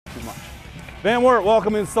Van Wert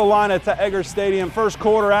welcoming Celina to Egger Stadium. First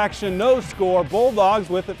quarter action, no score. Bulldogs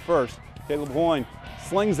with it first. Caleb Hoyne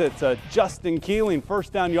slings it to Justin Keeling.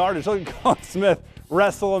 First down yardage. Look at Colin Smith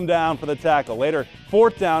wrestle him down for the tackle. Later,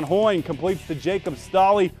 fourth down, Hoyne completes to Jacob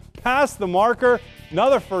Stolley past the marker.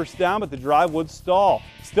 Another first down, but the drive would stall.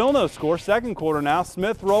 Still no score. Second quarter now.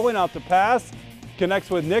 Smith rolling out the pass.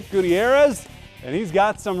 Connects with Nick Gutierrez, and he's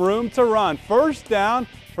got some room to run. First down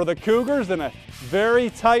for the Cougars and a very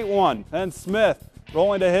tight one. Then Smith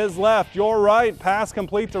rolling to his left, your right, pass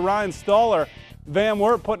complete to Ryan Stoller. Van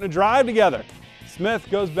Wert putting a drive together. Smith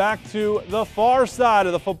goes back to the far side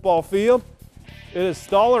of the football field. It is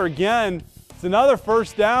Stoller again. It's another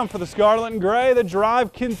first down for the Scarlet and Gray. The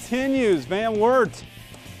drive continues. Van Wert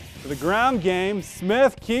for the ground game.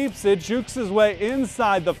 Smith keeps it, jukes his way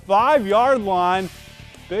inside the 5-yard line.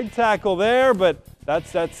 Big tackle there, but that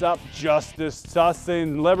sets up justice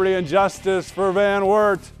tussing, liberty and justice for Van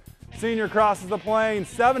Wert. Senior crosses the plane,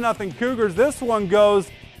 7-0 Cougars. This one goes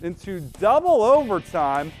into double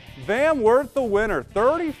overtime. Van Wert the winner,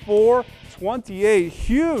 34-28.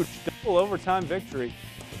 Huge double overtime victory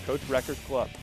for Coach Recker's club.